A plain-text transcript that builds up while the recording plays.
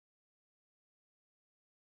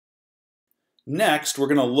Next, we're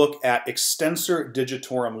going to look at extensor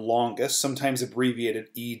digitorum longus, sometimes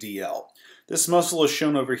abbreviated EDL. This muscle is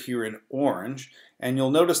shown over here in orange, and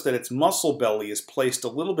you'll notice that its muscle belly is placed a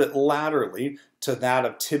little bit laterally to that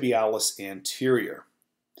of tibialis anterior.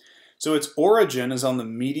 So its origin is on the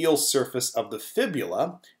medial surface of the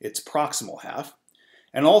fibula, its proximal half,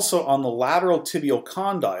 and also on the lateral tibial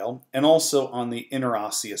condyle, and also on the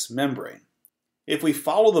interosseous membrane. If we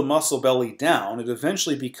follow the muscle belly down, it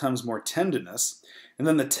eventually becomes more tendinous, and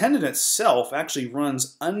then the tendon itself actually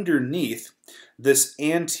runs underneath this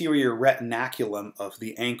anterior retinaculum of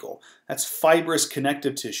the ankle. That's fibrous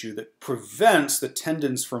connective tissue that prevents the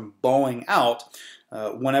tendons from bowing out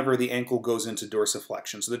whenever the ankle goes into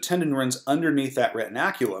dorsiflexion. So the tendon runs underneath that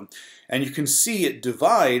retinaculum, and you can see it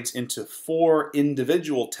divides into 4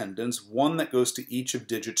 individual tendons, one that goes to each of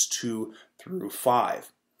digits 2 through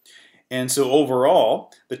 5. And so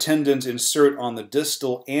overall, the tendons insert on the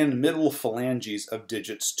distal and middle phalanges of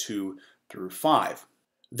digits 2 through 5.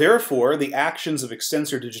 Therefore, the actions of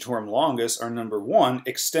extensor digitorum longus are number 1,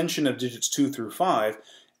 extension of digits 2 through 5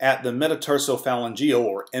 at the metatarsophalangeal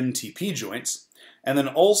or MTP joints, and then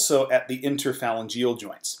also at the interphalangeal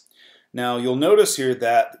joints. Now you'll notice here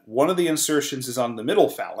that one of the insertions is on the middle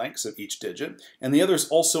phalanx of each digit, and the other is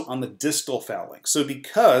also on the distal phalanx. So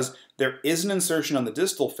because there is an insertion on the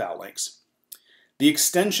distal phalanx, the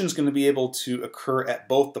extension is going to be able to occur at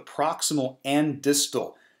both the proximal and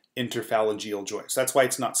distal interphalangeal joints. That's why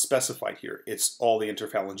it's not specified here. It's all the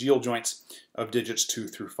interphalangeal joints of digits 2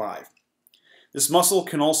 through 5. This muscle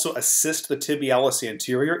can also assist the tibialis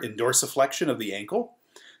anterior in dorsiflexion of the ankle,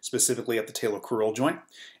 specifically at the talocrural joint,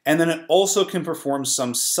 and then it also can perform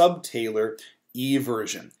some subtalar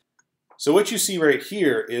eversion. So what you see right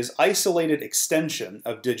here is isolated extension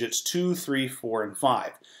of digits 2, 3, 4, and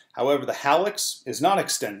 5. However, the hallux is not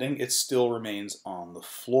extending, it still remains on the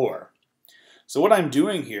floor. So what I'm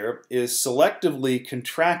doing here is selectively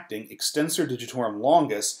contracting extensor digitorum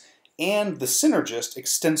longus and the synergist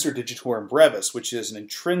extensor digitorum brevis, which is an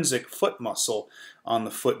intrinsic foot muscle on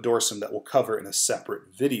the foot dorsum that we'll cover in a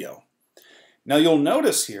separate video. Now you'll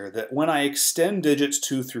notice here that when I extend digits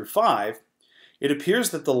 2 through 5, it appears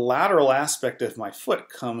that the lateral aspect of my foot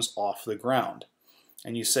comes off the ground.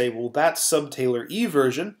 And you say, well, that's subtalar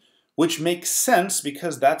eversion, which makes sense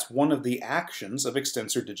because that's one of the actions of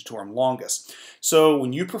extensor digitorum longus. So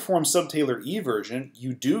when you perform subtalar eversion,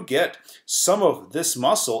 you do get some of this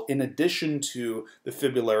muscle in addition to the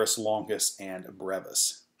fibularis longus and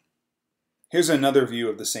brevis. Here's another view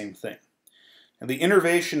of the same thing. And the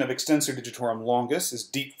innervation of extensor digitorum longus is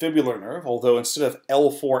deep fibular nerve, although instead of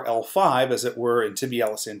L4, L5, as it were in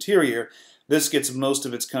tibialis anterior, this gets most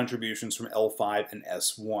of its contributions from L5 and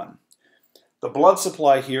S1. The blood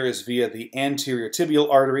supply here is via the anterior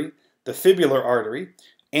tibial artery, the fibular artery,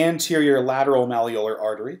 anterior lateral malleolar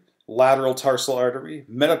artery, lateral tarsal artery,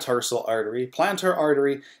 metatarsal artery, plantar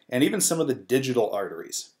artery, and even some of the digital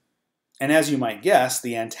arteries. And as you might guess,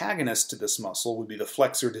 the antagonist to this muscle would be the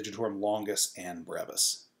flexor digitorum longus and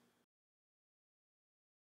brevis.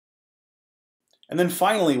 And then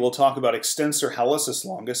finally, we'll talk about extensor hallucis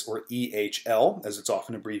longus, or EHL, as it's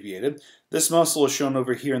often abbreviated. This muscle is shown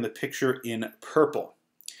over here in the picture in purple.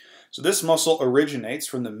 So this muscle originates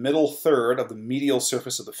from the middle third of the medial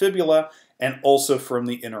surface of the fibula and also from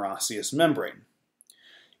the interosseous membrane.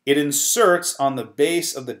 It inserts on the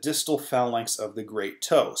base of the distal phalanx of the great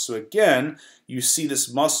toe. So again, you see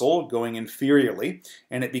this muscle going inferiorly,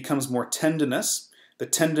 and it becomes more tendinous. The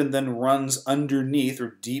tendon then runs underneath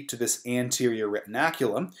or deep to this anterior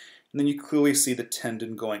retinaculum, and then you clearly see the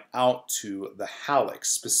tendon going out to the hallux,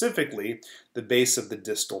 specifically the base of the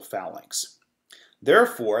distal phalanx.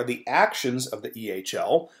 Therefore, the actions of the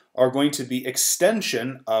EHL are going to be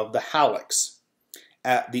extension of the hallux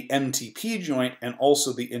at the MTP joint and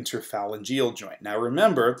also the interphalangeal joint. Now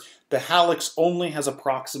remember, the hallux only has a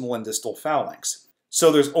proximal and distal phalanx.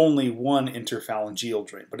 So there's only one interphalangeal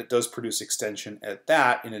joint, but it does produce extension at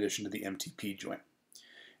that in addition to the MTP joint.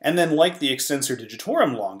 And then like the extensor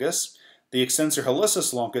digitorum longus, the extensor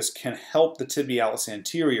hallucis longus can help the tibialis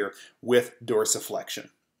anterior with dorsiflexion.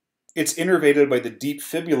 It's innervated by the deep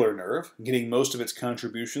fibular nerve, getting most of its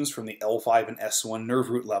contributions from the L5 and S1 nerve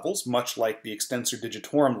root levels, much like the extensor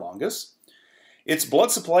digitorum longus. Its blood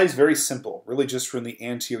supply is very simple, really just from the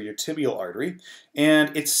anterior tibial artery,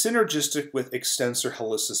 and it's synergistic with extensor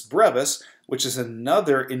hallucis brevis, which is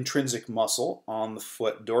another intrinsic muscle on the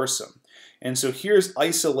foot dorsum. And so here's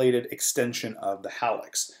isolated extension of the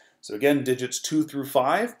hallux. So again, digits 2 through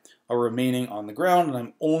 5 are remaining on the ground, and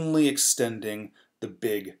I'm only extending the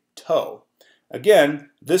big toe. Again,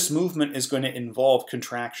 this movement is going to involve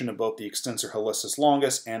contraction of both the extensor hallucis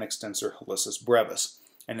longus and extensor hallucis brevis.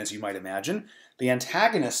 And as you might imagine, the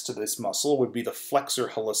antagonists to this muscle would be the flexor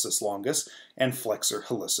hallucis longus and flexor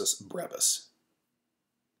hallucis brevis.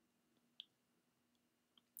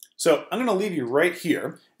 So I'm going to leave you right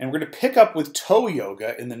here, and we're going to pick up with toe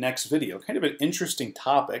yoga in the next video. Kind of an interesting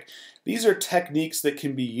topic. These are techniques that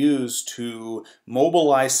can be used to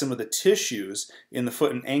mobilize some of the tissues in the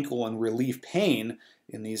foot and ankle and relieve pain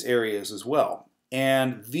in these areas as well.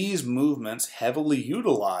 And these movements heavily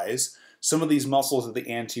utilize some of these muscles of the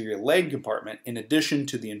anterior leg compartment in addition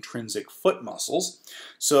to the intrinsic foot muscles.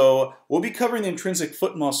 So we'll be covering the intrinsic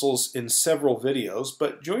foot muscles in several videos,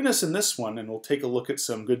 but join us in this one and we'll take a look at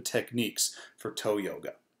some good techniques for toe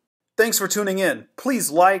yoga. Thanks for tuning in.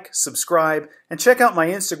 Please like, subscribe, and check out my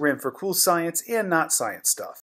Instagram for cool science and not science stuff.